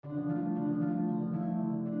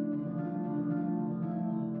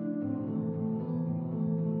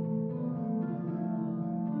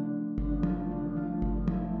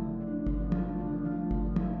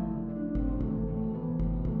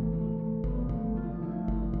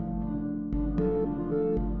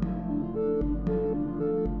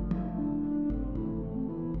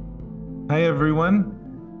Hi,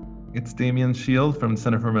 everyone. It's Damian Shield from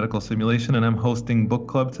Center for Medical Simulation, and I'm hosting book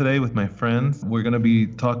club today with my friends. We're going to be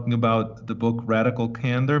talking about the book Radical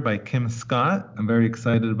Candor by Kim Scott. I'm very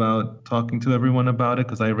excited about talking to everyone about it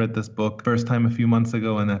because I read this book first time a few months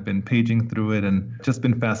ago, and I've been paging through it, and it's just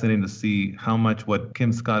been fascinating to see how much what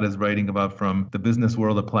Kim Scott is writing about from the business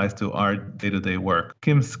world applies to our day-to-day work.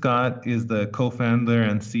 Kim Scott is the co-founder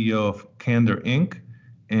and CEO of Candor Inc.,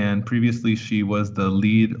 and previously, she was the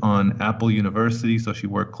lead on Apple University. So she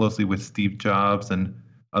worked closely with Steve Jobs and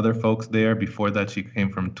other folks there. Before that, she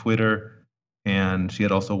came from Twitter. And she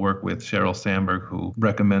had also worked with Sheryl Sandberg, who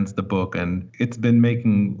recommends the book. And it's been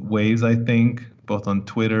making waves, I think, both on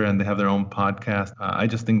Twitter, and they have their own podcast. I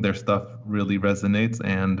just think their stuff really resonates,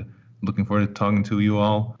 and looking forward to talking to you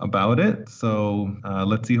all about it. So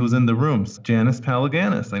let's see who's in the rooms. Janice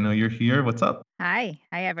Palaganis, I know you're here. What's up? Hi.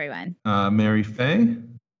 Hi, everyone. Mary Faye.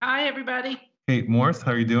 Hi, everybody. Kate Morse,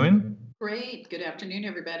 how are you doing? Great. Good afternoon,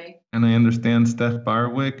 everybody. And I understand Steph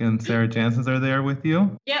Barwick and Sarah Janssens are there with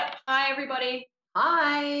you. Yep. Hi, everybody.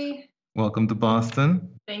 Hi. Welcome to Boston.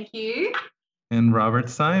 Thank you. And Robert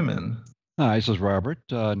Simon. Hi, this is Robert.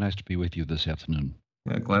 Nice to be with you this afternoon.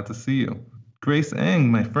 Yeah, glad to see you. Grace Eng,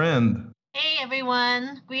 my friend. Hey,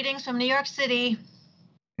 everyone. Greetings from New York City.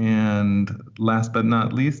 And last but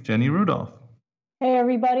not least, Jenny Rudolph. Hey,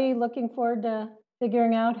 everybody. Looking forward to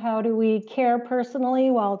figuring out how do we care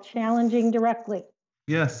personally while challenging directly.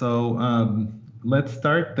 Yeah, so let's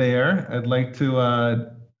start there. I'd like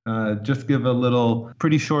to just give a little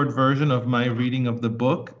pretty short version of my reading of the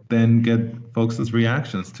book, then get folks'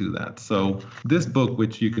 reactions to that. So this book,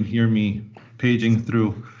 which you can hear me paging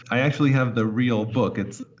through, I actually have the real book.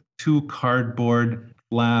 It's 2 cardboard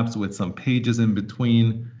slabs with some pages in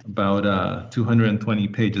between, about 220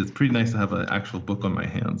 pages. It's pretty nice to have an actual book on my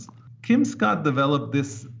hands. Kim Scott developed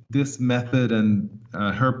this method and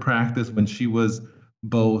her practice when she was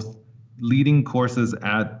both leading courses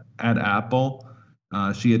at Apple.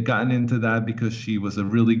 She had gotten into that because she was a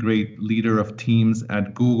really great leader of teams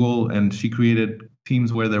at Google, and she created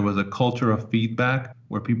teams where there was a culture of feedback,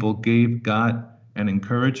 where people gave, got, and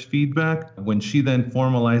encouraged feedback. When she then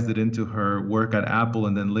formalized it into her work at Apple,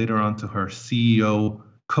 and then later on to her CEO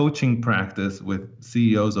coaching practice with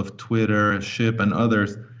CEOs of Twitter, Ship, and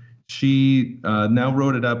others, she now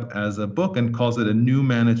wrote it up as a book and calls it a new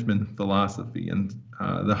management philosophy. And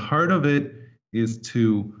the heart of it is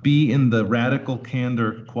to be in the radical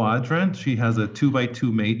candor quadrant. She has a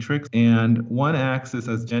 2x2 matrix. And one axis,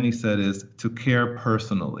 as Jenny said, is to care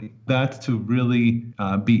personally. That's to really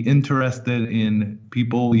be interested in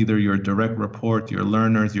people, either your direct reports, your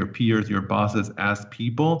learners, your peers, your bosses as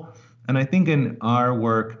people. And I think in our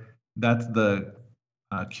work, that's the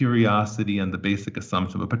curiosity and the basic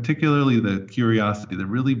assumption, but particularly the curiosity, the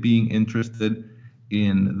really being interested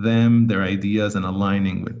in them, their ideas, and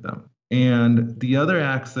aligning with them. And the other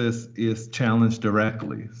axis is challenge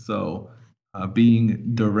directly. So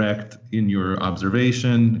being direct in your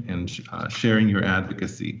observation and sharing your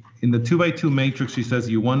advocacy. In the 2x2 matrix, she says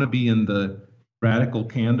you want to be in the radical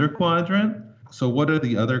candor quadrant. So what are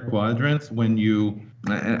the other quadrants when you,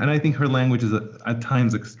 and I think her language is at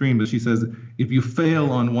times extreme, but she says if you fail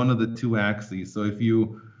on one of the 2 axes, so if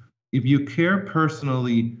you care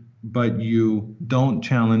personally but you don't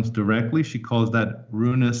challenge directly, she calls that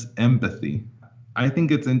ruinous empathy. I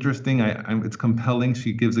think it's interesting. It's compelling.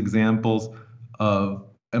 She gives examples of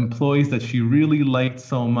employees that she really liked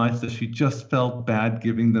so much that she just felt bad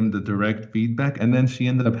giving them the direct feedback, and then she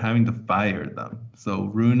ended up having to fire them. So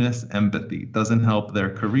ruinous empathy doesn't help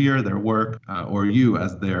their career, their work, or you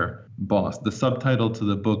as their boss. The subtitle to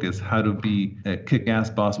the book is How to Be a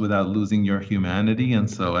Kick-Ass Boss Without Losing Your Humanity. And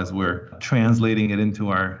so as we're translating it into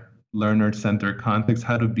our learner-centered context,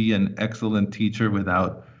 how to be an excellent teacher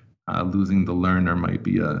without losing the learner might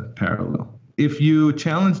be a parallel. If you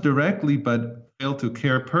challenge directly but fail to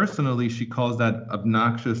care personally, she calls that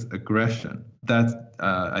obnoxious aggression. That's,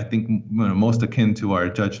 I think, most akin to our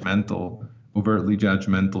overtly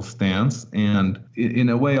judgmental stance, and in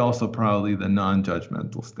a way also probably the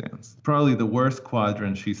non-judgmental stance. Probably the worst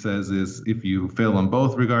quadrant, she says, is if you fail on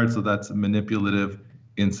both regards, so that's manipulative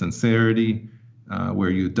insincerity, where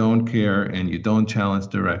you don't care and you don't challenge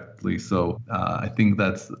directly. So I think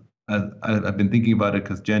that's, I've been thinking about it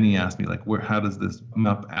because Jenny asked me, like, how does this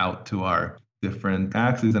map out to our different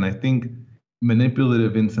axes? And I think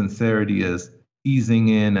manipulative insincerity is easing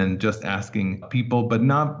in and just asking people, but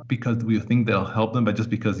not because we think they'll help them, but just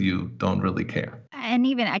because you don't really care. And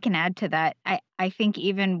even I can add to that, I think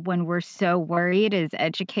even when we're so worried as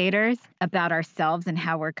educators about ourselves and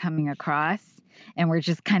how we're coming across, and we're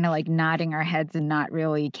just kind of like nodding our heads and not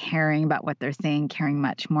really caring about what they're saying, caring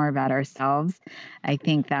much more about ourselves, I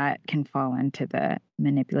think that can fall into the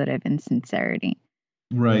manipulative insincerity.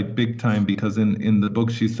 Right, big time, because in the book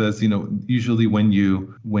she says, usually when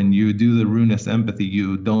you do the ruinous empathy,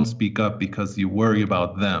 you don't speak up because you worry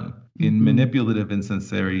about them. In manipulative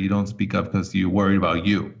insincerity, you don't speak up because you worry about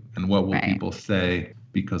you and what will Right. people say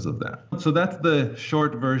because of that. So that's the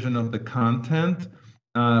short version of the content.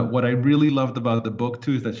 What I really loved about the book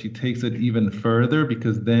too is that she takes it even further,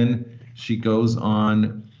 because then she goes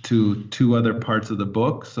on to two other parts of the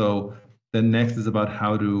book. So the next is about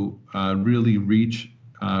how to really reach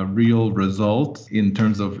real results in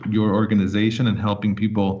terms of your organization and helping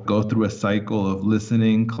people go through a cycle of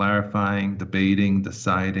listening, clarifying, debating,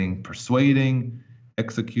 deciding, persuading,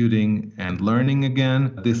 executing, and learning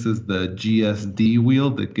again. This is the GSD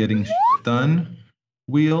wheel, the getting shit done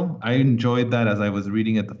wheel. I enjoyed that as I was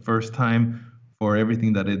reading it the first time for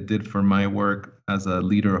everything that it did for my work as a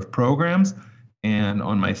leader of programs. And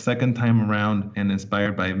on my second time around, and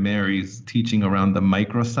inspired by Mary's teaching around the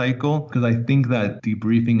microcycle, because I think that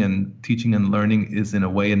debriefing and teaching and learning is in a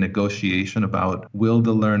way a negotiation about, will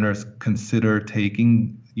the learners consider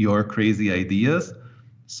taking your crazy ideas?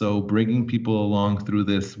 So bringing people along through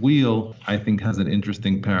this wheel, I think, has an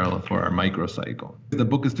interesting parallel for our microcycle. The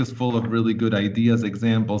book is just full of really good ideas,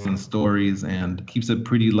 examples, and stories, and keeps it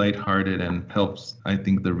pretty lighthearted and helps, I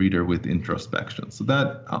think, the reader with introspection. So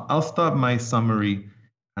that I'll stop my summary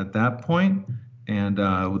at that point, and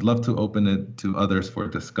would love to open it to others for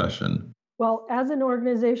discussion. Well, as an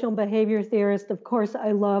organizational behavior theorist, of course,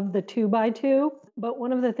 I love the 2x2, but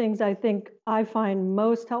one of the things I think I find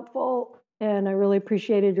most helpful, and I really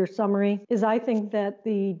appreciated your summary, is I think that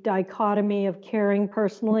the dichotomy of caring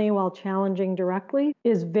personally while challenging directly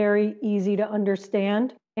is very easy to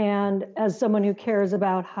understand. And as someone who cares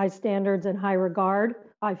about high standards and high regard,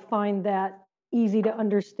 I find that easy to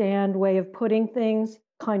understand way of putting things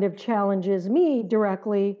kind of challenges me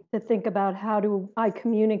directly to think about how do I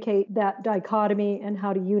communicate that dichotomy and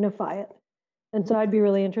how to unify it. And so I'd be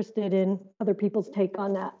really interested in other people's take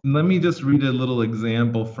on that. Let me just read a little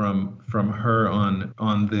example from her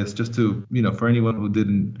on this, just to, for anyone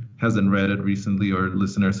who hasn't read it recently, or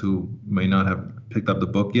listeners who may not have picked up the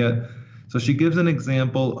book yet. So she gives an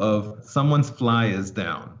example of someone's fly is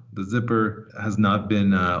down. The zipper has not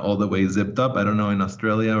been all the way zipped up. I don't know in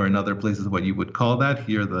Australia or in other places what you would call that.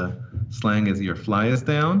 Here the slang is your fly is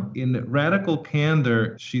down. In Radical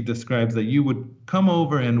Candor, she describes that you would come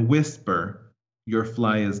over and whisper your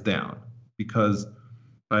fly is down, because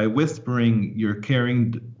by whispering, you're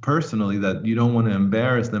caring personally that you don't want to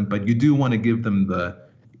embarrass them, but you do want to give them the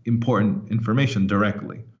important information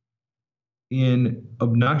directly. In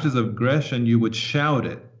obnoxious aggression, you would shout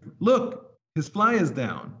it. Look, his fly is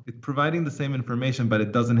down. It's providing the same information, but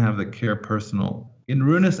it doesn't have the care personal. In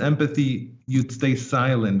ruinous empathy, you'd stay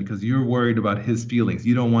silent because you're worried about his feelings.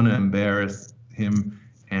 You don't want to embarrass him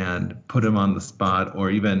and put him on the spot, or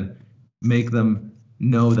even make them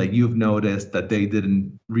know that you've noticed that they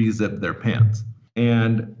didn't re-zip their pants.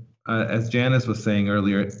 And as Janice was saying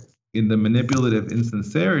earlier, in the manipulative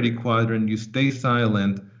insincerity quadrant, you stay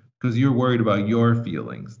silent because you're worried about your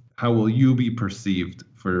feelings. How will you be perceived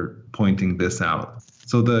for pointing this out?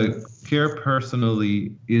 So the care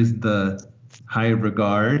personally is the high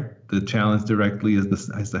regard. The challenge directly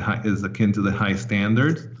is akin to the high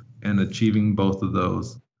standards, and achieving both of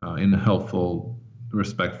those in a helpful,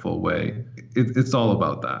 respectful way. It's all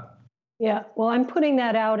about that. Yeah, well, I'm putting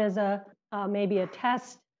that out as maybe a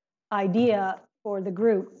test idea for the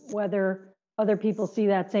group, whether other people see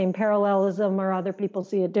that same parallelism or other people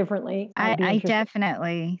see it differently. I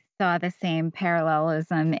definitely saw the same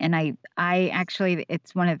parallelism, and I actually,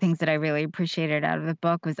 it's one of the things that I really appreciated out of the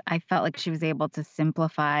book was I felt like she was able to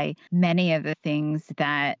simplify many of the things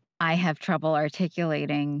that I have trouble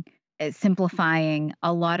articulating, simplifying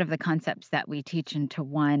a lot of the concepts that we teach into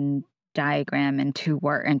one diagram and two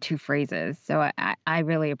phrases. So I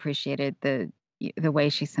really appreciated the way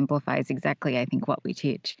she simplifies exactly, I think, what we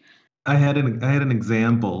teach. I had an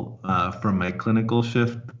example from my clinical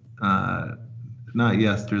shift, not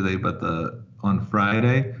yesterday, but on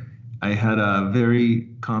Friday. I had a very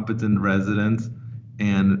competent resident,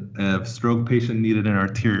 and a stroke patient needed an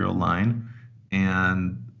arterial line,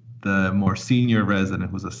 and the more senior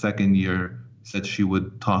resident, who's a second year, said she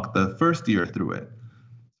would talk the first year through it.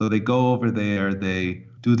 So they go over there, they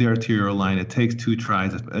do the arterial line. It takes 2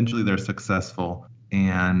 tries. Eventually they're successful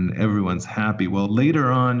and everyone's happy. Well,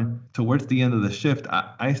 later on, towards the end of the shift,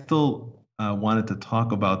 I still wanted to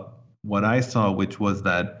talk about what I saw, which was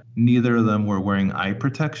that neither of them were wearing eye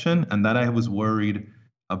protection, and that I was worried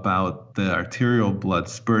about the arterial blood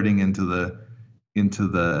spurting into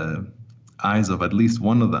the eyes of at least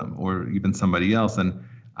one of them or even somebody else. And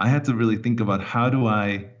I had to really think about how do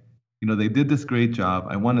I, they did this great job.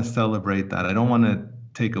 I want to celebrate that. I don't want to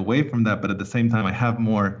take away from that, but at the same time, I have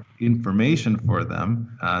more information for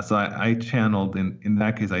them. So I channeled in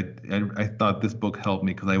that case. I thought this book helped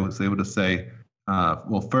me because I was able to say,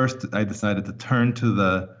 well, first I decided to turn to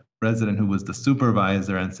the resident who was the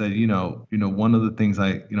supervisor and said, one of the things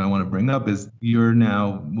I want to bring up is you're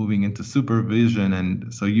now moving into supervision,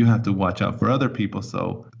 and so you have to watch out for other people.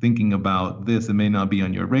 So thinking about this, it may not be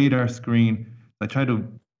on your radar screen. I try to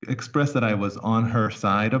express that I was on her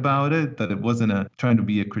side about it, that it wasn't trying to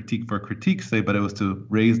be a critique for critique's sake, but it was to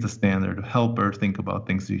raise the standard, to help her think about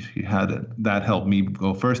things she hadn't. That helped me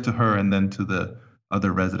go first to her and then to the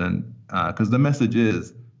other resident, because the message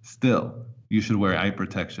is still, you should wear eye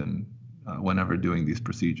protection whenever doing these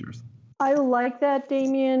procedures. I like that,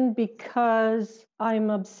 Damien, because I'm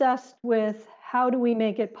obsessed with how do we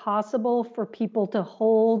make it possible for people to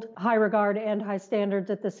hold high regard and high standards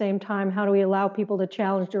at the same time? How do we allow people to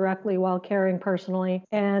challenge directly while caring personally?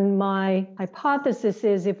 And my hypothesis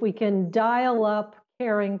is if we can dial up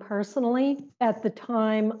caring personally at the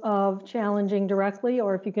time of challenging directly,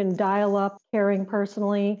 or if you can dial up caring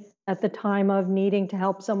personally at the time of needing to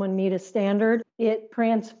help someone meet a standard, it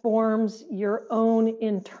transforms your own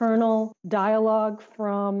internal dialogue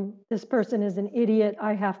from this person is an idiot,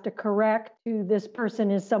 I have to correct, to this person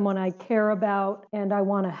is someone I care about and I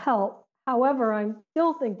want to help. However, I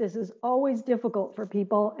still think this is always difficult for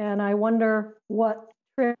people, and I wonder what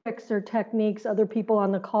tricks or techniques other people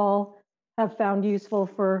on the call have found useful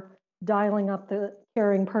for dialing up the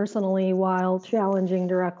caring personally while challenging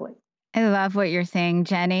directly. I love what you're saying,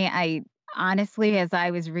 Jenny. I honestly, as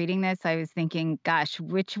I was reading this, I was thinking, gosh,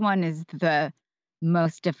 which one is the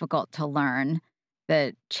most difficult to learn?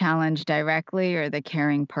 The challenge directly or the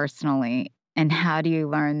caring personally? And how do you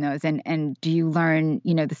learn those? And do you learn,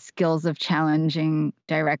 the skills of challenging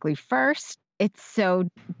directly first? It's so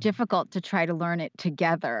difficult to try to learn it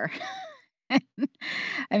together.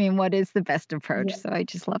 I mean, what is the best approach? Yeah. So I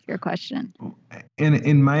just love your question.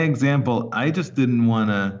 In my example, I just didn't want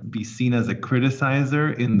to be seen as a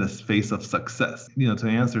criticizer in the space of success. To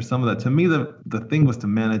answer some of that, to me, the thing was to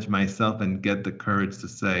manage myself and get the courage to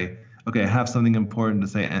say, okay, I have something important to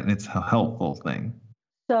say, and it's a helpful thing.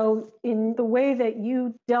 So in the way that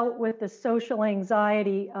you dealt with the social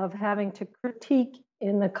anxiety of having to critique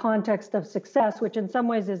in the context of success, which in some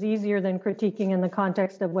ways is easier than critiquing in the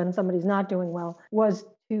context of when somebody's not doing well, was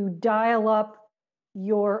to dial up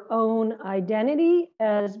your own identity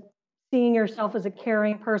as seeing yourself as a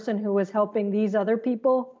caring person who was helping these other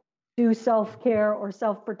people do self-care or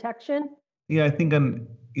self-protection. Yeah, I think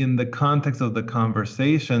in the context of the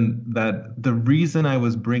conversation, that the reason I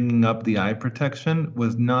was bringing up the eye protection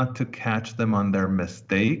was not to catch them on their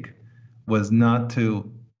mistake, was not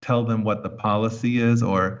to tell them what the policy is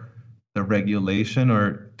or the regulation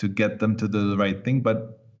or to get them to do the right thing,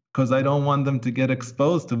 but because I don't want them to get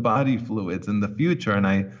exposed to body fluids in the future. And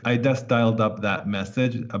I just dialed up that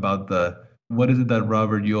message about what is it that,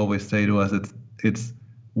 Robert, you always say to us? It's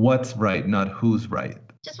what's right, not who's right.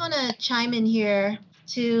 Just want to chime in here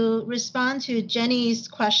to respond to Jenny's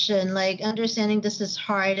question, like understanding this is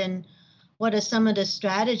hard and what are some of the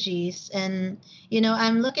strategies. And,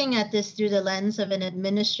 I'm looking at this through the lens of an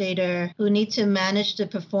administrator who needs to manage the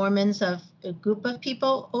performance of a group of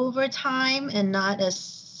people over time and not as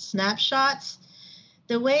snapshots.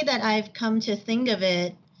 The way that I've come to think of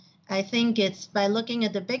it, I think it's by looking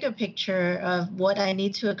at the bigger picture of what I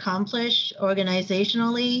need to accomplish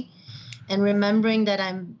organizationally and remembering that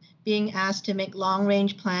I'm being asked to make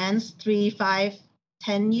long-range plans, 3, 5,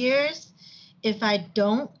 10 years. If I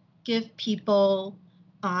don't give people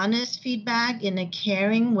honest feedback in a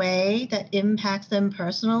caring way that impacts them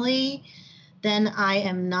personally, then I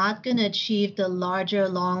am not going to achieve the larger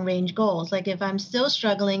long-range goals. Like if I'm still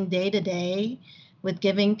struggling day to day with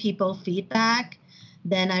giving people feedback,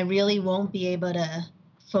 then I really won't be able to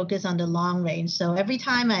focus on the long range. So every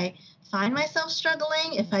time I find myself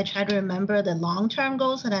struggling, if I try to remember the long-term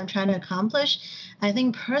goals that I'm trying to accomplish, I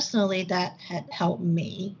think personally that had helped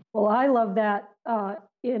me. Well, I love that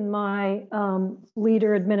in my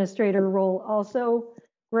leader administrator role also,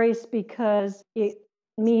 Grace, because it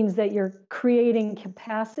means that you're creating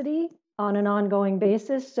capacity on an ongoing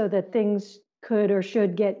basis so that things could or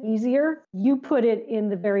should get easier. You put it in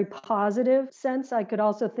the very positive sense. I could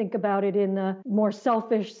also think about it in the more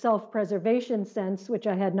selfish self-preservation sense, which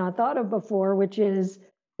I had not thought of before, which is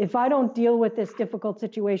if I don't deal with this difficult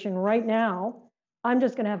situation right now, I'm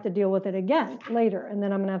just going to have to deal with it again later, and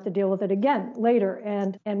then I'm going to have to deal with it again later.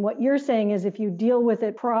 And what you're saying is if you deal with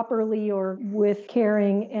it properly or with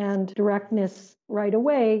caring and directness right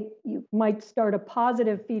away, you might start a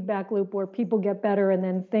positive feedback loop where people get better and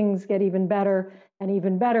then things get even better and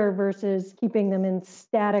even better versus keeping them in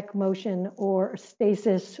static motion or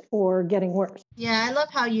stasis or getting worse. Yeah, I love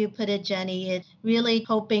how you put it, Jenny. It's really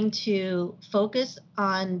hoping to focus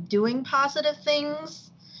on doing positive things.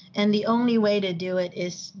 And the only way to do it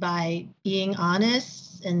is by being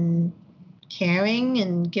honest and caring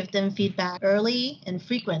and give them feedback early and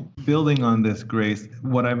frequent. Building on this, Grace,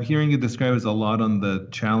 what I'm hearing you describe is a lot on the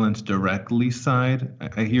challenge directly side.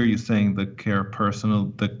 I hear you saying the care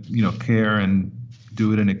personal, care and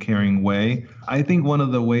do it in a caring way. I think one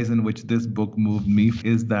of the ways in which this book moved me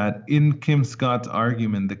is that in Kim Scott's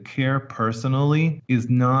argument, the care personally is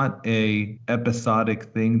not a episodic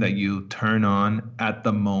thing that you turn on at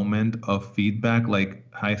the moment of feedback, like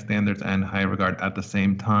high standards and high regard at the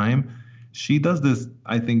same time. She does this,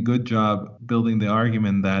 I think, good job building the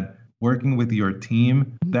argument that working with your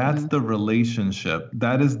team, that's the relationship.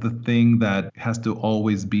 That is the thing that has to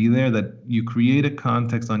always be there, that you create a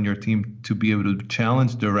context on your team to be able to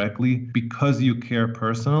challenge directly because you care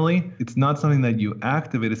personally. It's not something that you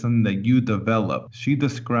activate, it's something that you develop. She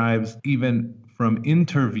describes even from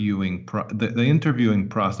interviewing, the interviewing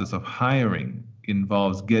process of hiring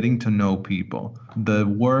involves getting to know people. The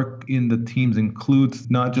work in the teams includes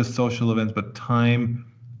not just social events, but time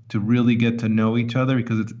to really get to know each other,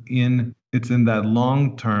 because it's in that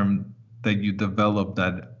long term that you develop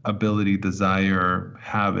that ability, desire,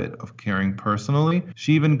 habit of caring personally.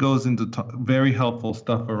 She even goes into very helpful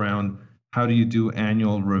stuff around how do you do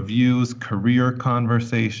annual reviews, career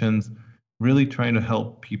conversations, really trying to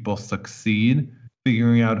help people succeed,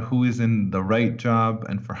 figuring out who is in the right job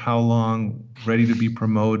and for how long, ready to be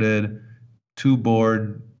promoted, too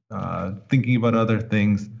bored, thinking about other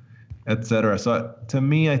things, etc. So to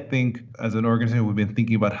me, I think as an organization, we've been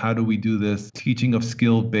thinking about how do we do this teaching of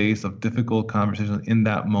skill base of difficult conversations in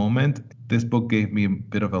that moment. This book gave me a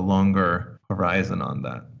bit of a longer horizon on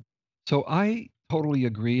that. So I totally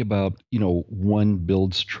agree about, one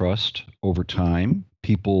builds trust over time.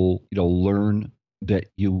 People, learn that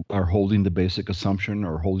you are holding the basic assumption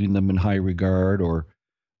or holding them in high regard or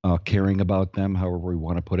caring about them, however we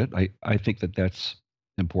want to put it. I think that that's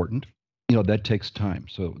important. That takes time.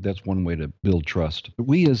 So that's one way to build trust.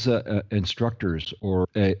 We as instructors or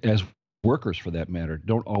as workers, for that matter,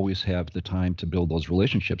 don't always have the time to build those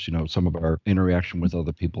relationships. Some of our interaction with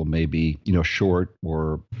other people may be, short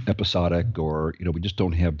or episodic, or, we just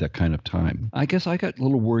don't have that kind of time. I guess I got a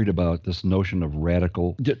little worried about this notion of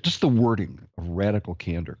just the wording of radical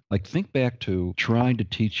candor. Like, think back to trying to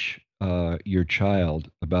teach your child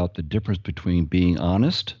about the difference between being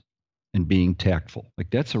honest and being tactful. Like,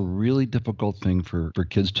 that's a really difficult thing for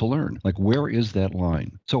kids to learn. Like, where is that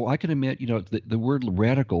line? So I can admit, the word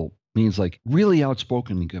radical means like really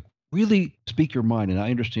outspoken, really speak your mind. And I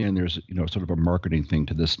understand there's, sort of a marketing thing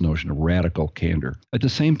to this notion of radical candor. At the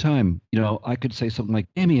same time, I could say something like,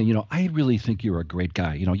 Amy, I really think you're a great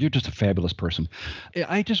guy. You're just a fabulous person.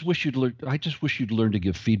 I just wish you'd learn to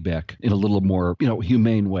give feedback in a little more,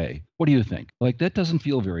 humane way. What do you think? Like, that doesn't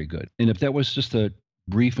feel very good. And if that was just a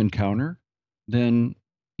brief encounter, then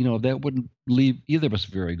that wouldn't leave either of us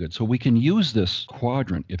very good. So we can use this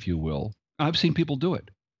quadrant, if you will. I've seen people do it.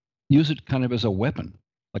 Use it kind of as a weapon.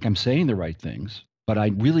 Like, I'm saying the right things, but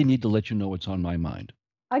I really need to let you know what's on my mind.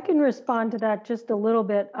 I can respond to that just a little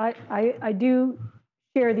bit. I do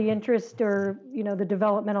share the interest or, the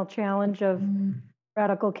developmental challenge of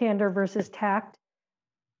radical candor versus tact.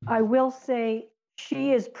 I will say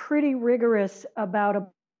she is pretty rigorous about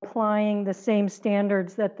applying the same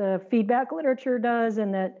standards that the feedback literature does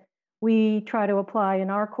and that we try to apply in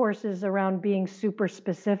our courses around being super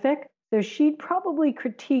specific. So she'd probably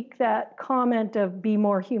critique that comment of be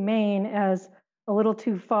more humane as a little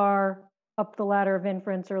too far up the ladder of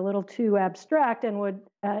inference or a little too abstract, and would,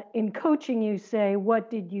 in coaching you, say, what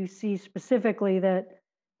did you see specifically that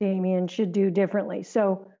Damien should do differently?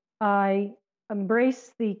 So I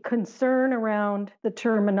embrace the concern around the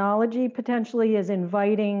terminology potentially as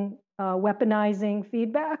inviting weaponizing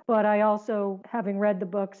feedback, but I also, having read the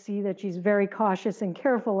book, see that she's very cautious and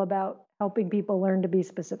careful about helping people learn to be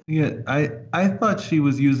specific. Yeah, I thought she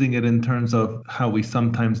was using it in terms of how we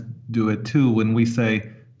sometimes do it too when we say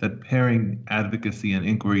that pairing advocacy and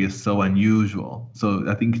inquiry is so unusual. So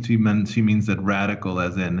I think she means that radical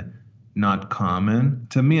as in not common.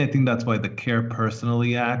 To me, I think that's why the care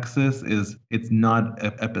personally axis it's not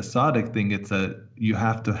an episodic thing. You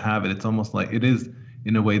have to have it. It's almost like it is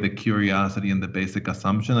in a way the curiosity and the basic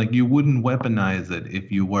assumption. Like you wouldn't weaponize it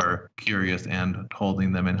if you were curious and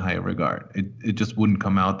holding them in high regard. It just wouldn't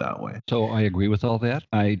come out that way. So I agree with all that.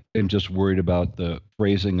 I am just worried about the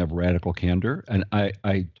phrasing of radical candor. And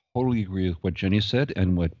I totally agree with what Jenny said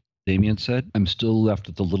and what Damien said. I'm still left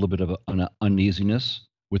with a little bit of an uneasiness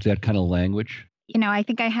with that kind of language. I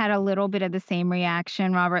think I had a little bit of the same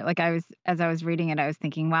reaction, Robert. Like as I was reading it, I was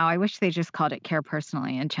thinking, wow, I wish they just called it care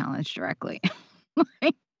personally and challenge directly.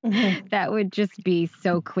 That would just be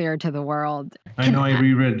so clear to the world. I know I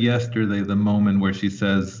reread yesterday the moment where she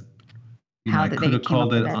says, How I did could they have came up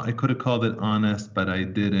called it. with this? I could have called it honest, but I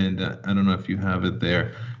didn't. I don't know if you have it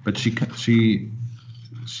there, but she's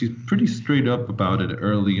pretty straight up about it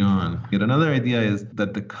early on. Yet another idea is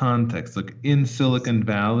that the context, like in Silicon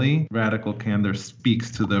Valley, radical candor speaks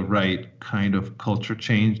to the right kind of culture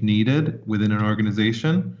change needed within an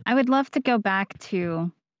organization. I would love to go back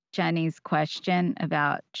to Jenny's question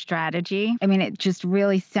about strategy. I mean, it just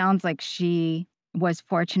really sounds like she was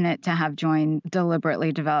fortunate to have joined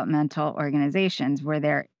deliberately developmental organizations where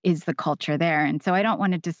there is the culture there. And so I don't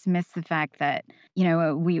want to dismiss the fact that,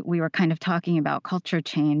 we were kind of talking about culture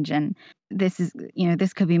change, and this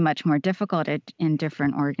could be much more difficult in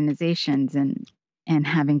different organizations, and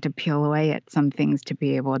having to peel away at some things to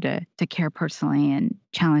be able to care personally and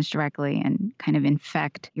challenge directly and kind of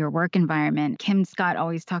infect your work environment. Kim Scott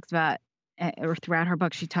always talks about, or throughout her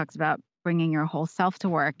book, she talks about bringing your whole self to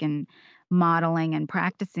work and modeling and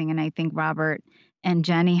practicing. And I think Robert and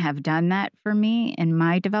Jenny have done that for me in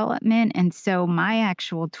my development. And so my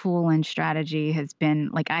actual tool and strategy has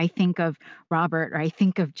been like, I think of Robert or I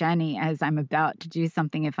think of Jenny as I'm about to do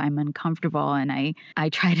something if I'm uncomfortable, and I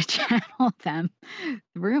try to channel them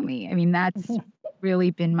through me. I mean, that's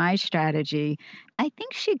really been my strategy. I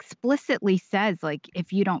think she explicitly says, like,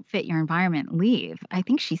 if you don't fit your environment, leave. I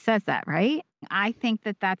think she says that, right? I think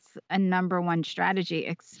that that's a number one strategy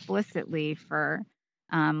explicitly for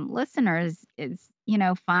listeners is,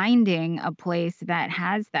 finding a place that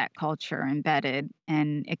has that culture embedded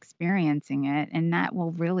and experiencing it. And that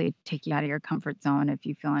will really take you out of your comfort zone if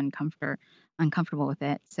you feel uncomfortable with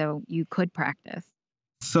it. So you could practice.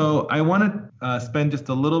 So I want to spend just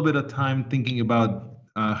a little bit of time thinking about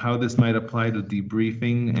how this might apply to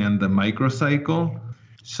debriefing and the microcycle.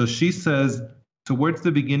 So she says, towards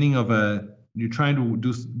the beginning of you're trying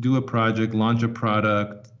to do a project, launch a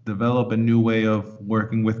product, develop a new way of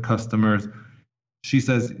working with customers. She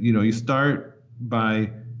says, you start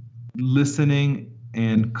by listening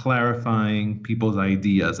and clarifying people's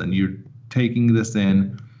ideas, and you're taking this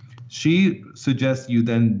in. She suggests you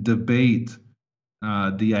then debate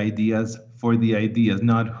the ideas for the ideas,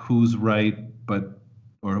 not who's right,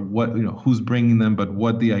 or what, who's bringing them, but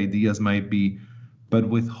what the ideas might be, but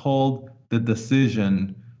withhold the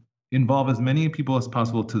decision, involve as many people as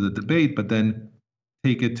possible to the debate, but then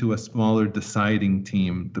take it to a smaller deciding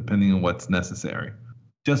team, depending on what's necessary.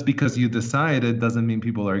 Just because you decide it doesn't mean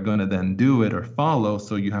people are going to then do it or follow.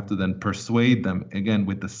 So you have to then persuade them, again,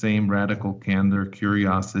 with the same radical candor,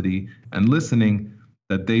 curiosity, and listening,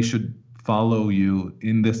 that they should follow you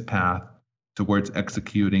in this path towards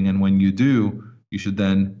executing. And when you do, you should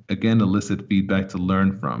then, again, elicit feedback to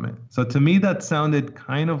learn from it. So to me, that sounded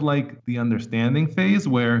kind of like the understanding phase,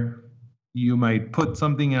 where you might put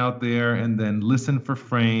something out there and then listen for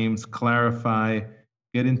frames, clarify,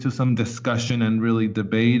 get into some discussion and really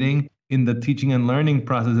debating. In the teaching and learning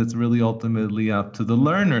process, it's really ultimately up to the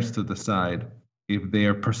learners to decide if they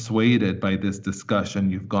are persuaded by this discussion.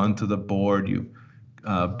 You've gone to the board, you've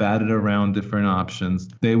batted around different options.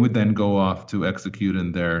 They would then go off to execute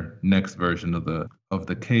in their next version of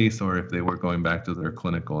the case, or if they were going back to their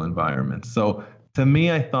clinical environment. So to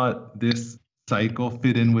me, I thought this cycle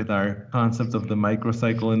fit in with our concept of the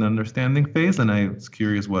microcycle and understanding phase, and I was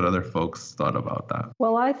curious what other folks thought about that.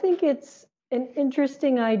 Well, I think it's an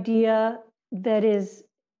interesting idea that is,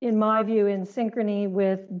 in my view, in synchrony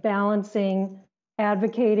with balancing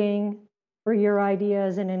advocating for your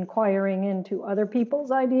ideas and inquiring into other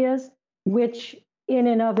people's ideas, which in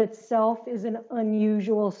and of itself is an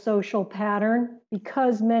unusual social pattern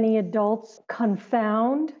because many adults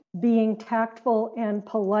confound being tactful and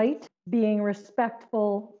polite, being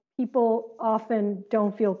respectful. People often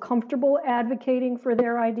don't feel comfortable advocating for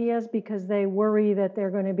their ideas because they worry that they're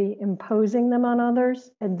going to be imposing them on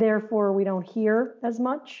others, and therefore we don't hear as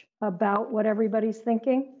much about what everybody's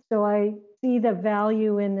thinking. So I see the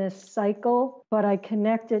value in this cycle, but I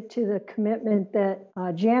connect it to the commitment that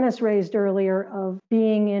Janice raised earlier of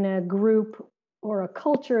being in a group or a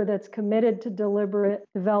culture that's committed to deliberate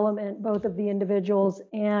development, both of the individuals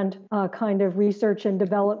and kind of research and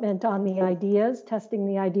development on the ideas, testing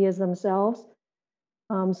the ideas themselves.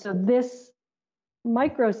 So this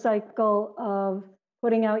microcycle of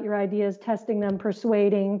putting out your ideas, testing them,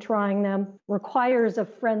 persuading, trying them, requires a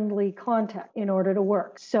friendly contact in order to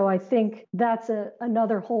work. So I think that's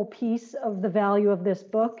another whole piece of the value of this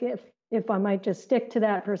book, if I might just stick to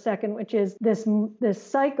that for a second, which is this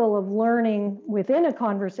cycle of learning within a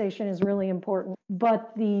conversation is really important.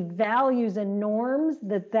 But the values and norms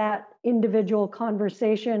that individual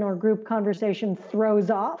conversation or group conversation throws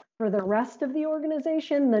off for the rest of the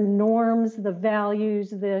organization, the norms, the values,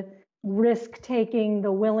 the risk-taking,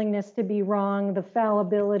 the willingness to be wrong, the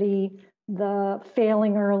fallibility, the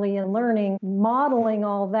failing early and learning, modeling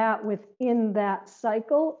all that within that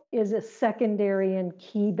cycle is a secondary and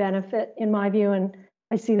key benefit in my view. And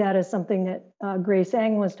I see that as something that Grace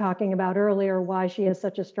Eng was talking about earlier, why she has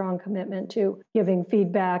such a strong commitment to giving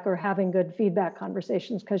feedback or having good feedback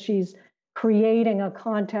conversations, because she's creating a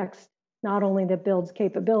context not only that builds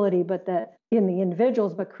capability, but that in the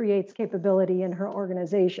individuals, but creates capability in her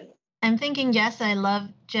organization. I'm thinking, yes, I love,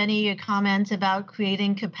 Jenny, your comment about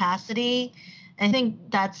creating capacity. I think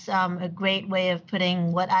that's a great way of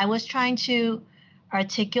putting what I was trying to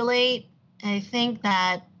articulate. I think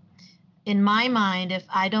that in my mind, if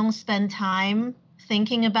I don't spend time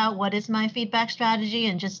thinking about what is my feedback strategy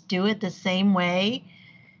and just do it the same way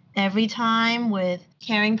every time with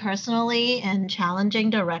caring personally and challenging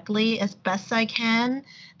directly as best I can,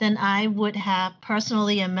 then I would have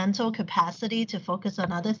personally a mental capacity to focus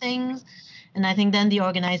on other things. And I think then the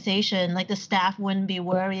organization, like the staff, wouldn't be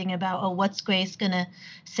worrying about, oh, what's Grace going to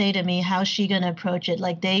say to me? How's she going to approach it?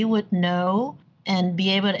 Like they would know and be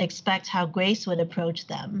able to expect how Grace would approach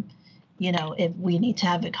them, if we need to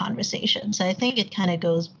have a conversation. So I think it kind of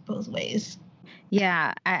goes both ways.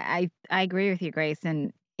 Yeah, I agree with you, Grace.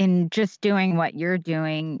 And in just doing what you're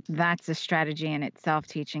doing, that's a strategy in itself,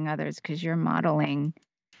 teaching others, because you're modeling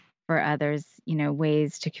for others,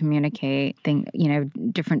 ways to communicate,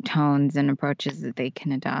 different tones and approaches that they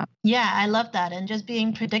can adopt. Yeah, I love that. And just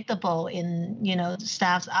being predictable in,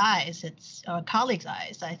 staff's eyes, or colleagues'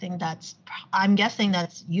 eyes. I think I'm guessing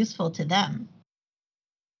that's useful to them.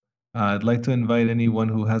 I'd like to invite anyone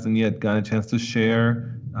who hasn't yet got a chance to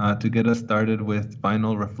share to get us started with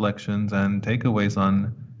final reflections and takeaways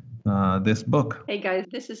on this book. Hey guys,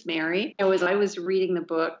 this is Mary. As I was reading the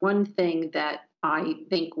book, one thing that I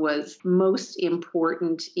think was most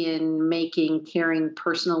important in making caring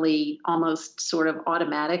personally almost sort of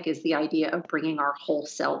automatic is the idea of bringing our whole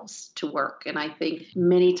selves to work. And I think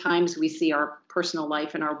many times we see our personal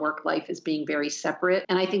life and our work life as being very separate.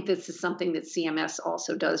 And I think this is something that CMS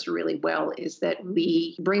also does really well, is that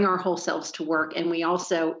we bring our whole selves to work and we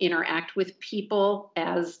also interact with people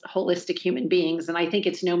as holistic human beings. And I think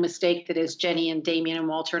it's no mistake that as Jenny and Damien and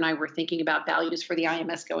Walter and I were thinking about values for the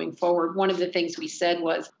IMS going forward, one of the things we said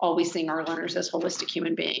was always seeing our learners as holistic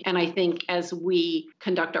human beings. And I think as we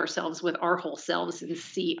conduct ourselves with our whole selves and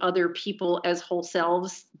see other people as whole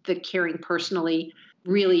selves, the caring personally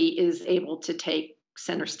really is able to take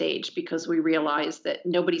center stage, because we realize that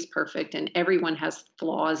nobody's perfect and everyone has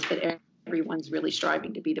flaws, but everyone's really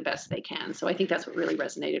striving to be the best they can. So I think that's what really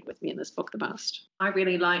resonated with me in this book the most. I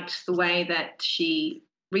really liked the way that she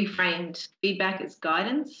reframed feedback as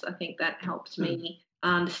guidance. I think that helped me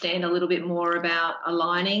understand a little bit more about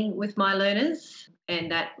aligning with my learners, and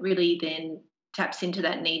that really then taps into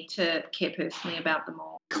that need to care personally about them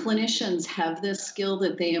all. Clinicians have this skill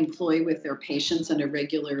that they employ with their patients on a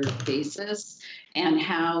regular basis, and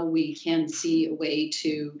how we can see a way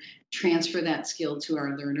to transfer that skill to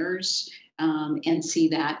our learners and see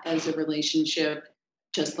that as a relationship,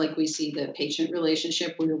 just like we see the patient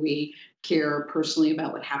relationship, where we care personally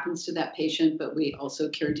about what happens to that patient, but we also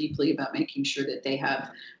care deeply about making sure that they have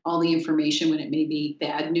all the information when it may be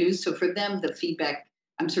bad news. So for them, the feedback,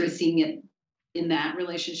 I'm sort of seeing it in that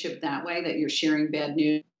relationship that way, that you're sharing bad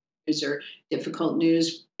news or difficult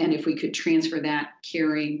news. And if we could transfer that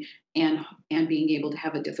caring and being able to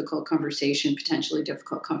have a difficult conversation, potentially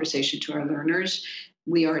difficult conversation to our learners,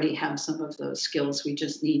 we already have some of those skills. We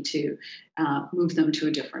just need to move them to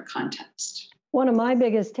a different context. One of my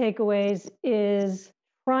biggest takeaways is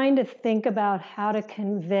trying to think about how to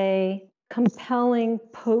convey compelling,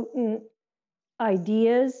 potent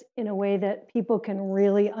ideas in a way that people can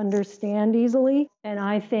really understand easily. And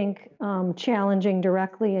I think challenging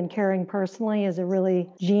directly and caring personally is a really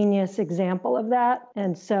genius example of that.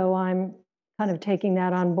 And so I'm kind of taking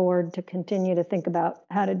that on board to continue to think about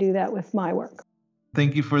how to do that with my work.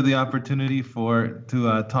 Thank you for the opportunity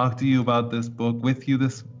to talk to you about this book with you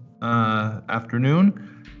this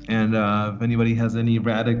afternoon. And if anybody has any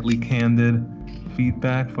radically candid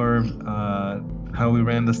feedback for how we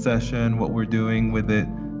ran the session, what we're doing with it,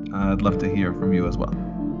 I'd love to hear from you as well.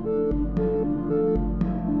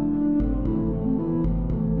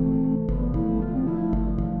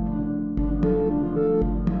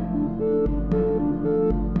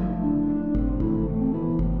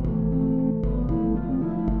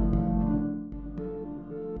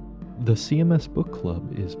 The CMS Book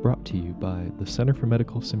Club is brought to you by the Center for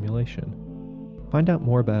Medical Simulation. Find out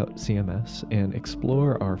more about CMS and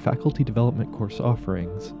explore our faculty development course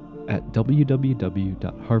offerings at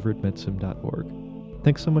www.harvardmedsim.org.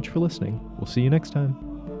 Thanks so much for listening. We'll see you next time.